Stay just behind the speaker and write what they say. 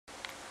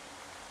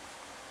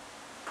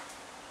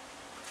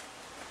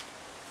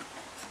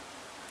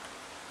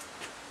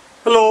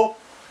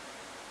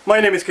My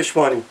name is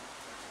Keshwani.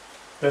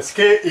 That's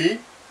Keshwani.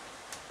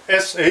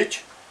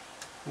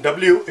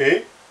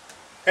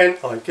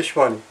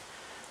 Keshwani.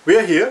 We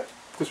are here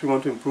because we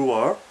want to improve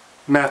our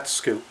math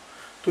skill.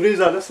 Today is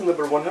our lesson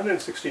number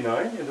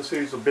 169 in the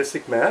series of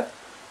basic math.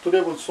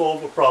 Today we'll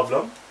solve a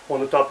problem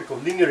on the topic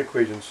of linear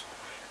equations.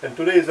 And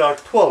today is our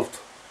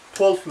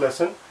 12th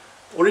lesson.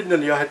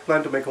 Originally I had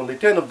planned to make only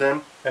 10 of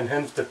them, and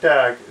hence the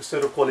tag,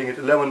 instead of calling it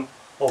 11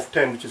 of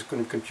 10, which is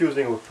kind of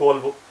confusing, or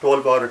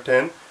 12 out of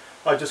 10,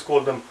 I just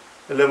called them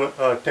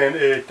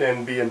 10A,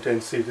 10B and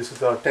 10C. This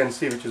is our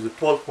 10C, which is the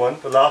 12th one,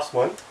 the last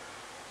one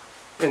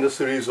in the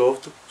series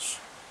of the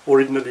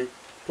originally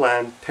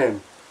planned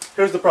 10.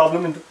 Here's the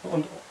problem.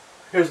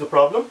 Here's the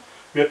problem.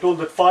 We are told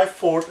that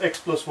 5/4 x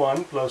plus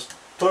 1 plus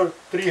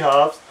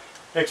 3/2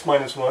 x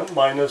minus 1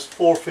 minus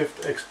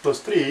 4/5 x plus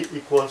 3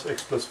 equals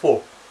x plus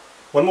 4.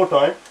 One more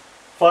time.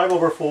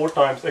 5/4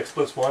 times x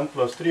plus 1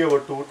 plus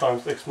 3/2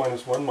 times x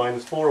minus 1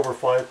 minus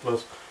 4/5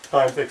 plus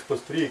times x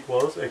plus 3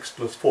 equals x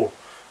plus 4.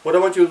 What I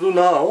want you to do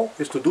now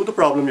is to do the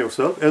problem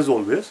yourself, as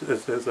always,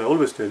 as I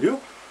always tell you.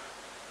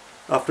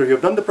 After you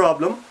have done the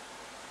problem,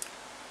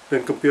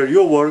 then compare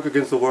your work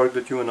against the work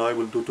that you and I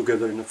will do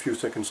together in a few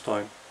seconds'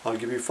 time. I'll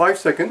give you 5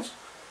 seconds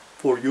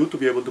for you to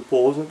be able to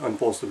pause and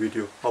unpause the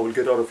video. I will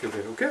get out of your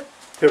head, okay?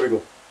 Here we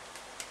go.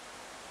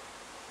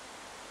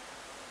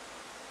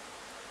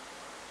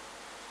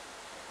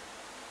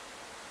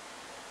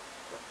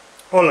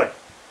 Alright.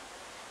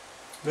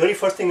 The very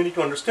first thing we need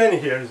to understand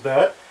here is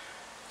that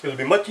it will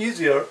be much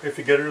easier if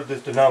you get rid of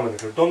this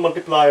denominator. Don't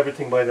multiply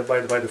everything by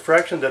the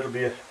fraction. That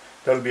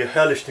will be a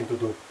hellish thing to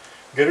do.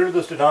 Get rid of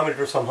this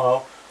denominator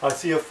somehow. I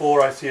see a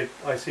 4, I see a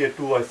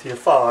 2, I see a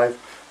 5.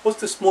 What's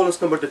the smallest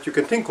number that you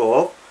can think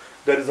of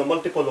that is a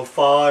multiple of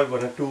 5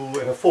 and a 2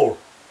 and a 4?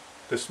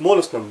 The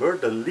smallest number,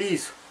 the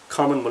least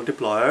common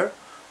multiplier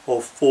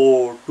of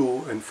 4,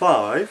 2 and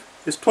 5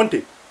 is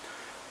 20.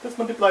 Let's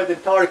multiply the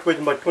entire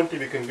equation by 20.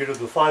 We can get rid of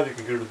the 5, we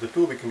can get rid of the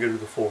 2, we can get rid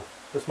of the 4.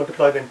 Let's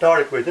multiply the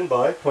entire equation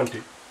by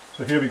 20.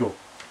 So here we go.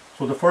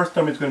 So the first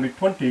term is going to be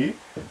 20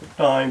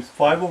 times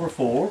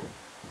 5/4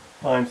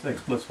 times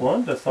x plus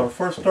 1. That's our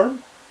first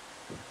term.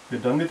 We're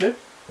done with it.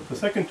 The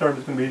second term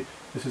is going to be,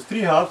 this is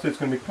 3/2, so it's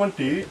going to be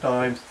 20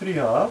 times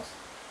 3/2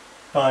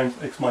 times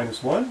x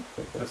minus 1.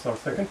 That's our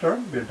second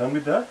term. We're done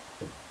with that.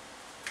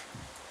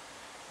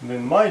 And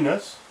then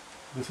minus,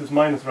 this is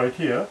minus right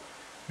here.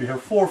 We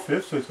have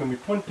 4/5, so it's going to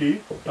be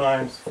 20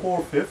 times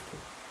 4/5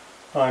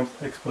 times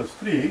x plus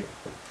 3.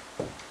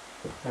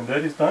 And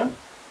that is done.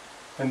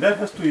 And that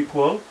has to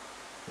equal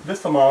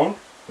this amount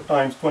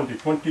times 20.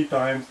 20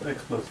 times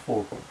x plus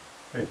 4.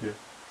 Right here.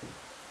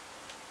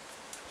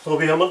 So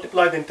we have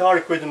multiplied the entire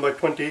equation by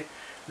 20.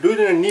 Do it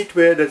in a neat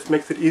way that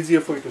makes it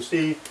easier for you to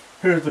see.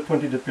 Here's the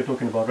 20 that we're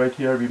talking about right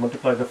here. We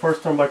multiply the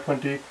first term by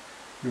 20.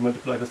 We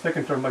multiply the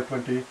second term by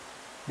 20.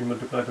 We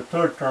multiply the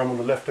third term on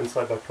the left hand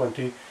side by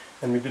 20.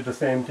 And we did the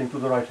same thing to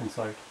the right hand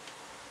side.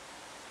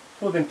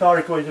 So the entire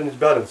equation is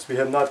balanced. We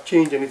have not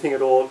changed anything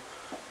at all.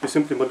 We're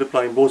simply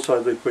multiplying both sides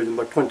of the equation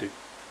by 20.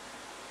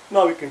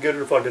 Now we can get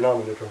rid of our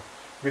denominator.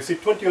 We see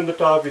 20 on the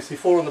top, we see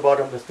 4 on the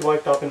bottom. Let's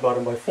divide top and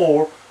bottom by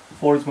 4.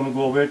 4 is going to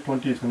go away,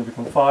 20 is going to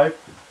become 5.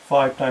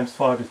 5 times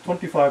 5 is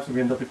 25, so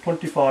we end up with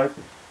 25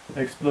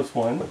 x plus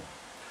 1.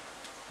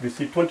 We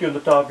see 20 on the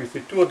top, we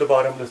see 2 at the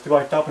bottom. Let's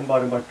divide top and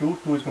bottom by 2.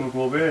 2 is going to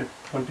go away, and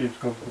 20 is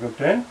going to become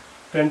 10.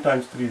 10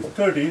 times 3 is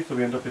 30, so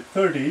we end up with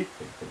 30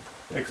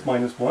 x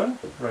minus 1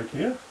 right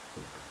here.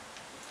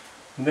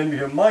 And then we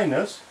have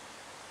minus.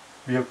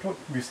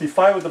 We see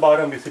 5 at the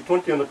bottom, we see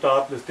 20 on the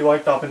top. Let's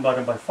divide top and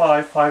bottom by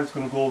 5. 5 is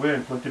going to go away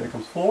and 20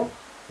 becomes 4.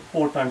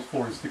 4 times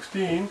 4 is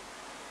 16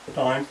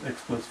 times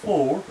x plus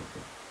 4,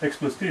 x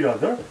plus 3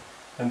 rather.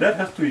 And that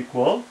has to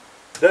equal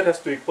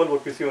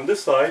what we see on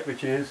this side,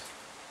 which is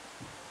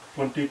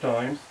 20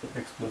 times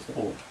x plus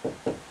 4.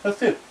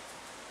 That's it.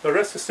 The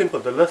rest is simple.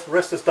 The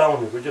rest is down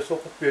here. We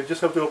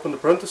just have to open the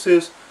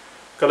parentheses,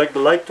 collect the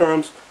like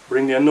terms,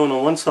 bring the unknown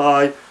on one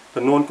side,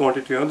 the known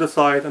quantity on the other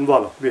side, and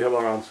voila, we have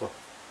our answer.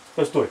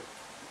 Let's do it.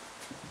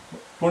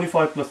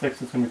 25 plus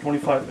x is going to be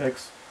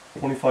 25x.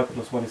 25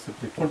 plus 1 is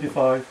simply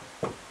 25.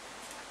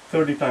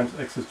 30 times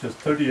x is just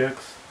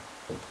 30x.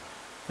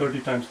 30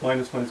 times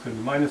minus 1 is going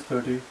to be minus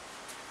 30.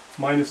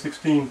 Minus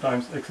 16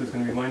 times x is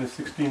going to be minus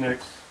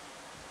 16x.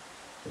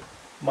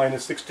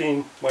 Minus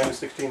 16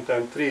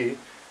 times 3.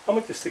 How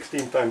much is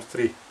 16 times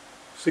 3?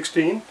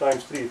 16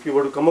 times 3. If you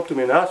were to come up to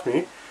me and ask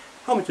me,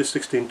 how much is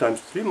 16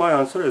 times 3? My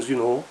answer, as you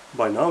know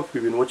by now, if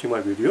you've been watching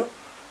my video,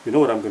 you know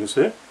what I'm going to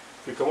say.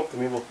 If you come up to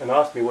me and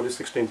ask me what is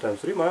 16 times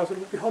 3, my answer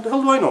will be, how the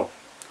hell do I know?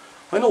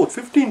 I know what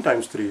 15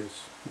 times 3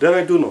 is. That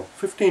I do know.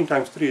 15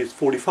 times 3 is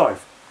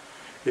 45.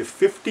 If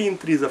 15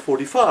 3s are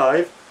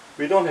 45,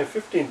 we don't have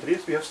 15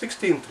 3s, we have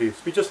 16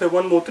 3s. We just have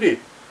one more 3.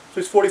 So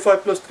it's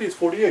 45 plus 3 is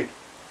 48.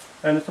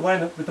 And it's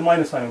with the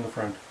minus sign on the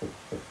front.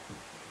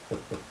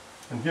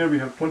 And here we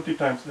have 20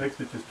 times x,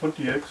 which is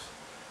 20x,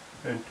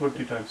 and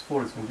 20 times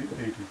 4 is going to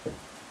be 80.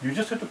 You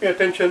just have to pay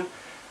attention.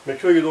 Make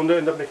sure you don't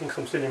end up making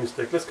some silly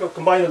mistake. Let's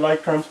combine the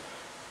like terms.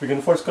 We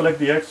can first collect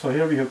the x. So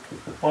here we have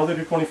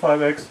positive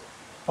 25x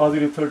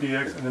positive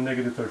 30x, and a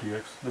negative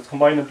 30x. Let's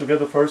combine them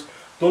together first.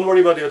 Don't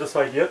worry about the other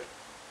side yet.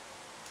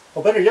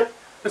 Or better yet,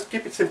 let's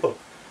keep it simple.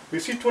 We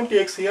see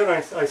 20x here,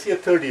 and I see a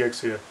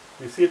 30x here.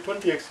 We see a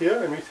 20x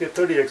here, and we see a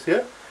 30x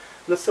here.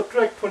 Let's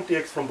subtract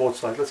 20x from both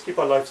sides. Let's keep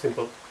our life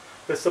simple.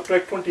 Let's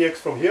subtract 20x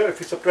from here. If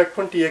we subtract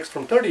 20x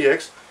from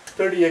 30x,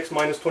 30x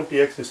minus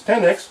 20x is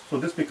 10x, so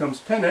this becomes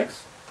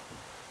 10x.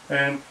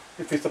 And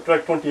if we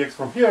subtract 20x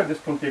from here, this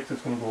 20x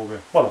is going to go away.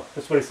 Voila,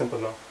 that's very simple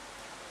now.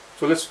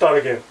 So let's start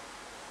again.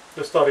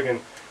 Let's start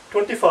again.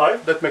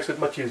 25, that makes it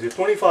much easier.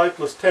 25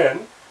 plus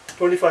 10,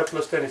 25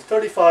 plus 10 is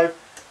 35.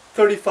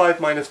 35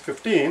 minus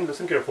 15,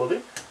 listen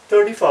carefully.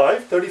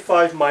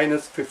 35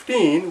 minus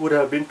 15 would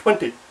have been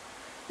 20.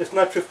 It's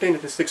not 15,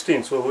 it is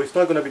 16. So it's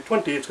not going to be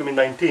 20, it's going to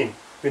be 19.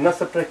 We're not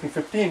subtracting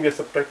 15, we're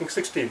subtracting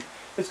 16.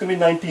 It's going to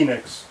be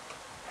 19x.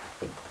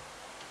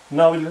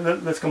 Now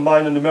let's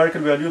combine the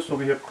numerical values. So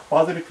we have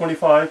positive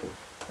 25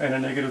 and a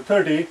negative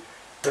 30.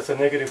 That's a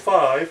negative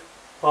 5.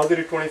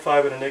 Positive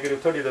 25 and a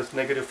negative 30. That's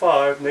negative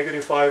 5.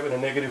 Negative 5 and a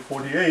negative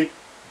 48.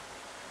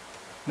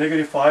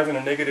 Negative 5 and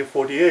a negative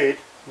 48.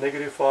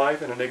 Negative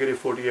 5 and a negative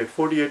 48.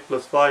 48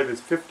 plus 5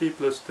 is 50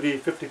 plus 3,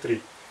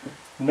 53.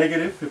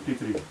 Negative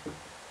 53.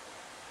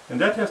 And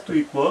that has to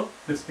equal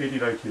this 80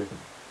 right here.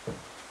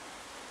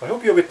 I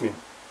hope you're with me.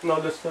 Now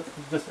let's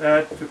just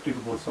add 50 to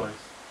both sides.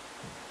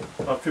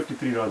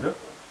 53 rather.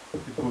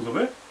 It goes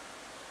away.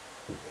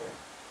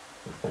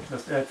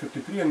 Let's add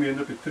 53 and we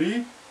end up with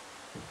 3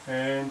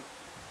 and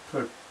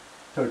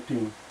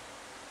 13.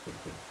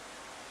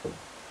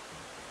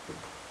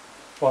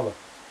 Voila.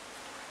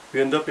 We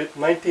end up with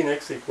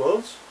 19x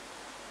equals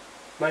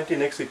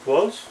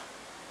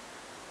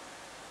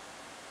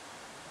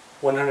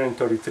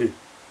 133.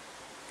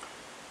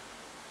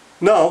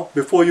 Now,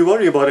 before you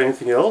worry about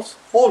anything else,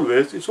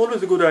 it's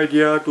always a good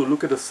idea to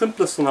look at the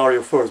simplest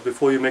scenario first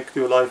before you make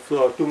your life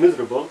too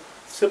miserable.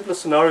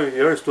 Simplest scenario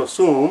here is to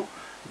assume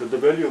that the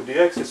value of the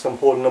x is some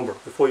whole number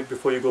before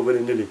you go very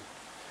nilly.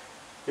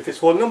 If it's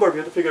whole number, we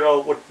have to figure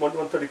out what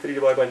 133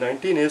 divided by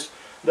 19 is.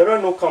 There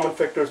are no common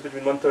factors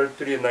between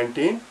 133 and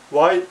 19.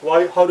 Why?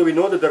 How do we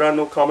know that there are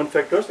no common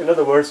factors? In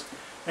other words,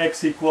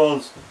 x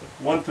equals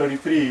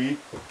 133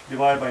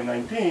 divided by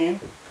 19,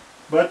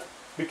 but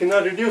we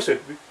cannot reduce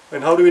it.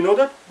 And how do we know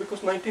that?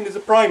 Because 19 is a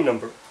prime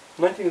number.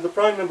 19 is a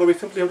prime number. We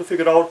simply have to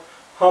figure out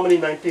how many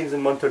 19s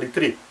in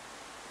 133.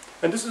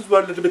 And this is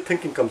where a little bit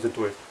thinking comes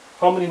into it.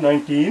 How many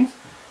 19s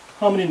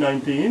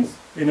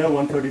in a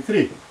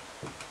 133?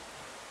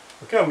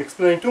 Okay, I'm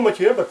explaining too much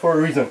here, but for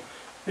a reason.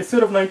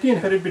 Instead of 19,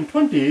 had it been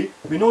 20,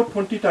 we know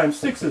 20 times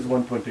 6 is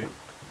 120.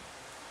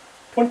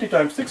 20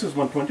 times 6 is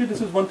 120,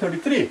 this is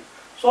 133.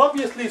 So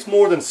obviously it's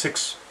more than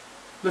 6.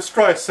 Let's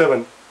try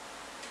 7.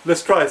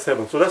 Let's try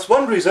 7. So that's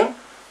one reason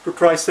to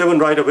try 7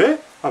 right away.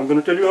 I'm going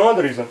to tell you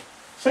another reason.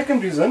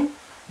 Second reason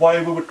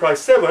why we would try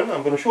 7,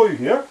 I'm going to show you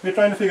here. We're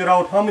trying to figure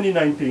out how many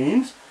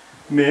 19s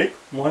make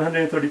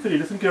 133.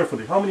 Listen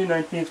carefully. How many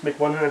 19s make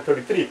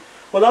 133?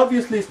 Well,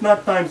 obviously it's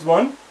not times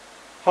 1.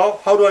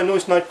 How do I know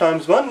it's not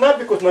times 1? Not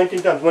because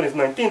 19 times 1 is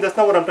 19. That's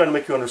not what I'm trying to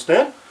make you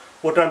understand.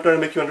 What I'm trying to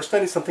make you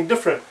understand is something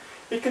different.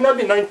 It cannot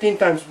be 19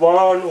 times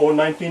 1 or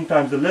 19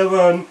 times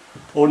 11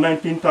 or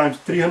 19 times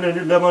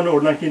 311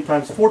 or 19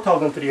 times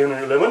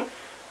 4,311.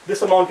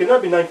 This amount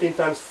cannot be 19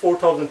 times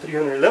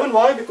 4,311.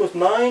 Why? Because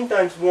 9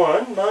 times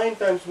 1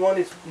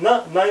 is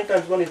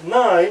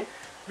 9.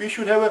 We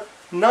should have a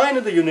 9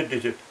 in the unit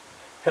digit.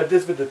 Had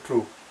this been the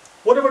true.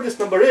 Whatever this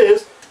number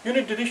is,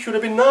 unit digit should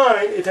have been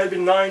 9. It had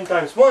been 9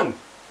 times 1.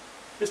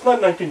 It's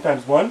not 19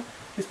 times 1.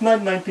 It's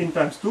not 19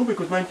 times 2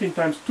 because 19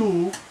 times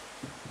 2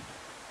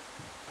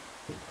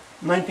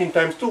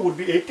 would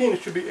be 18.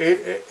 It should be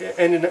 8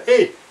 and in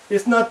 8.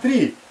 It's not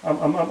 3.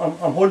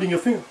 I'm holding your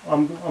finger.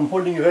 I'm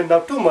holding your hand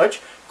out too much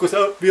because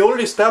we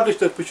already established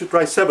that we should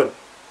try 7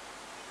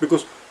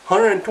 because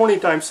 120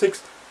 times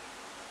 6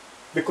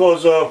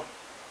 because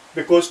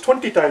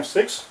 20 times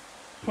 6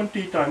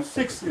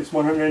 is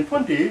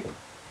 120.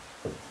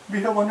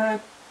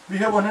 We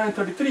have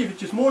 133,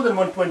 which is more than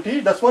 120.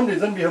 That's one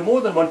reason we have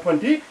more than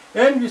 120.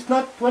 And it's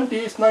not 20,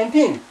 it's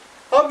 19.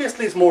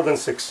 Obviously, it's more than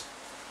 6.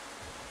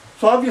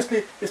 So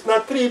obviously, it's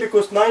not 3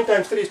 because 9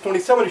 times 3 is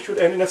 27. It should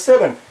end in a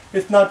 7.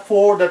 It's not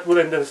 4, that will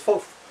end as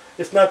 4.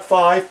 It's not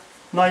 5.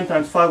 9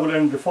 times 5 will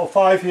end in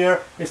 5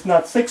 here. It's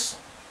not 6.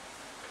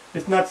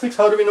 It's not 6.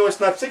 How do we know it's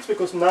not 6?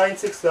 Because 9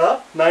 6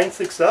 are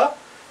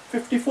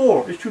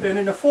 54. It should end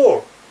in a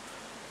 4.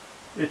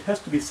 It has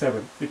to be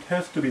 7. It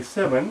has to be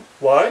 7.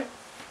 Why?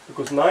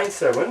 Because 9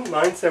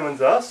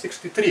 sevens are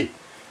 63.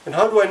 And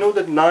how do I know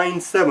that 9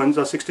 sevens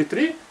are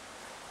 63?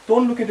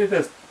 Don't look at it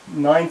as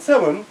 9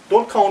 7.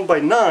 Don't count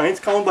by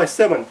 9s, count by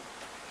 7.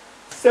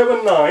 7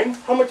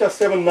 9s. How much are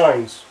 7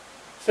 9s?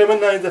 7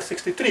 9s are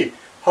 63.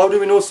 How do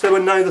we know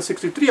 7 9s are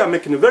 63? I'm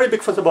making a very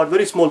big fuss about a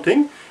very small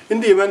thing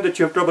in the event that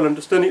you have trouble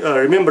understanding,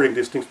 remembering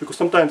these things, because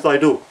sometimes I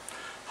do.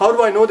 How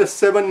do I know that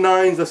 7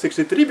 9s are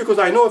 63? Because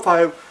I know if I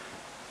have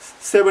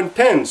 7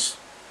 10s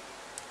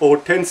or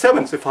 10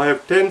 sevens. If I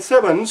have 10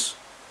 sevens,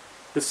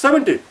 it's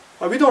 70.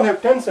 We don't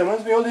have 10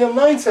 sevens, we only have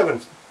 9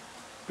 sevens.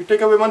 We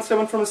take away 1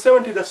 7 from the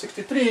 70, that's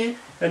 63,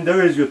 and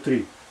there is your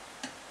 3.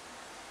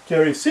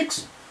 Carry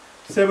 6,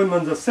 7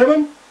 ones are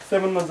 7,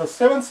 7 ones are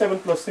 7, 7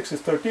 plus 6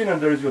 is 13,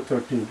 and there is your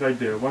 13, right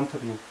there,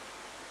 113.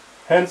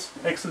 Hence,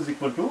 x is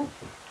equal to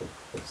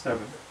 7.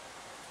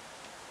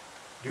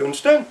 Do you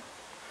understand?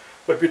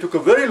 But we took a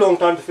very long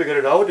time to figure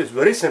it out. It's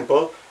very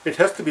simple. It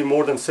has to be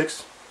more than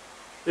 6.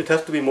 It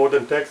has to be more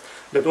than text.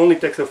 That only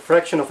takes a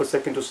fraction of a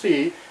second to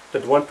see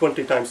that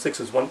 120 times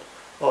 6 is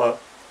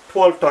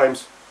 12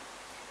 times,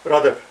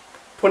 rather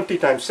 20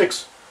 times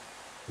 6.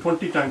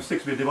 20 times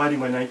 6, we're dividing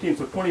by 19.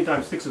 So 20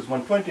 times 6 is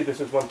 120.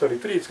 This is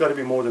 133. It's got to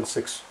be more than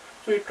 6.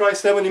 So you try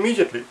 7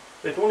 immediately.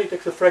 It only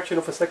takes a fraction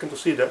of a second to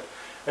see that.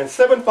 And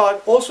 7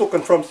 part also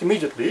confirms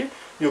immediately.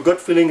 Your gut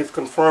feeling is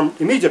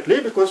confirmed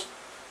immediately because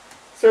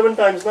 7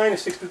 times 9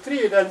 is 63.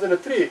 It ends in a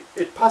 3.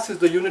 It passes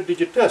the unit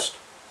digit test.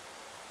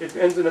 It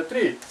ends in a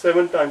 3.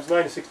 7 times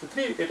 9 is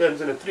 63. It ends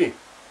in a 3.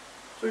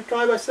 So you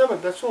try by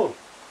 7. That's all.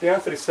 The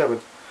answer is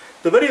 7.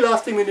 The very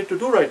last thing we need to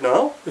do right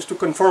now is to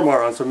confirm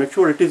our answer. Make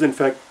sure it is in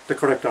fact the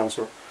correct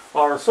answer.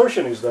 Our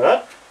assertion is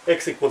that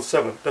x equals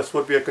 7. That's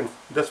what we are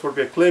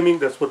claiming.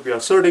 That's what we are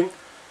asserting.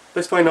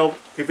 Let's find out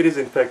if it is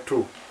in fact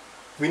true.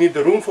 We need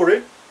the room for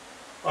it.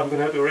 I'm going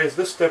to have to erase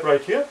this step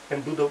right here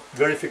and do the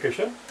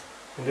verification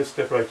in this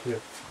step right here.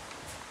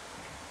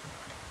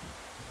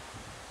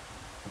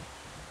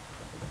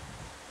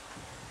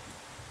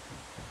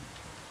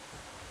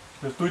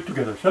 Let's do it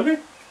together, shall we?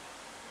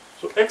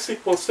 So x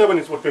equals 7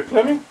 is what we're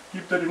claiming.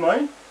 Keep that in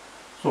mind.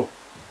 So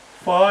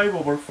 5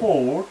 over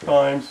 4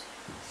 times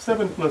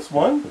 7 plus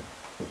 1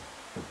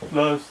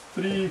 plus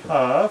 3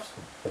 halves,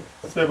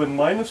 7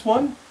 minus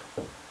 1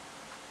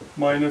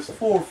 minus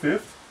 4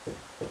 fifths,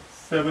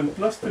 7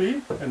 plus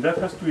 3, and that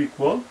has to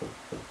equal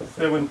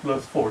 7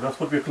 plus 4. That's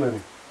what we're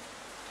claiming.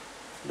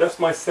 That's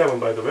my 7,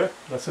 by the way.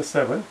 That's a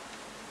 7.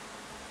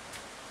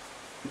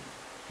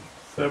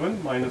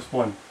 7 minus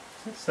 1.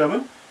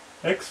 7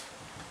 x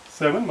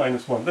 7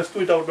 minus 1. Let's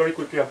do it out very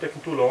quickly. I'm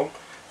taking too long.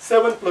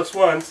 7 plus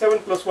 1. 7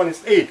 plus 1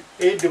 is 8.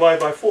 8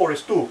 divided by 4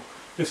 is 2.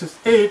 This is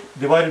 8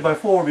 divided by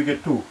 4. We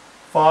get 2.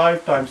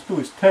 5 times 2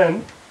 is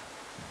 10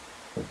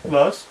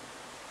 plus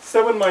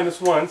 7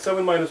 minus 1.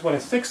 7 minus 1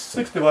 is 6.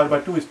 6 divided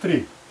by 2 is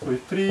 3. So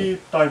 3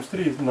 times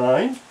 3 is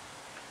 9.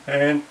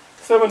 And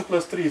 7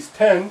 plus 3 is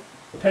 10.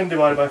 10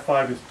 divided by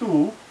 5 is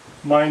 2.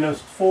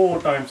 Minus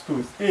 4 times 2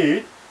 is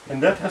 8.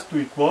 And that has to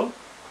equal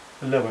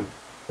 11.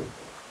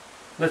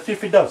 Let's see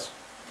if it does.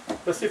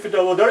 Let's see if it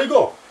does. Oh, there you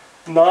go.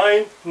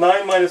 9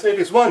 minus 8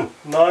 is 1.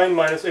 9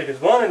 minus 8 is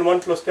 1. And 1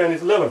 plus 10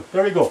 is 11.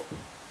 There we go.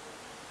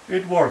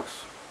 It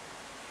works.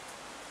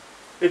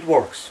 It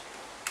works.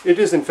 It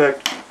is in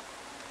fact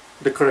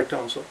the correct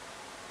answer.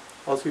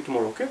 I'll see you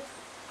tomorrow, okay?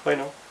 Bye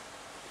now.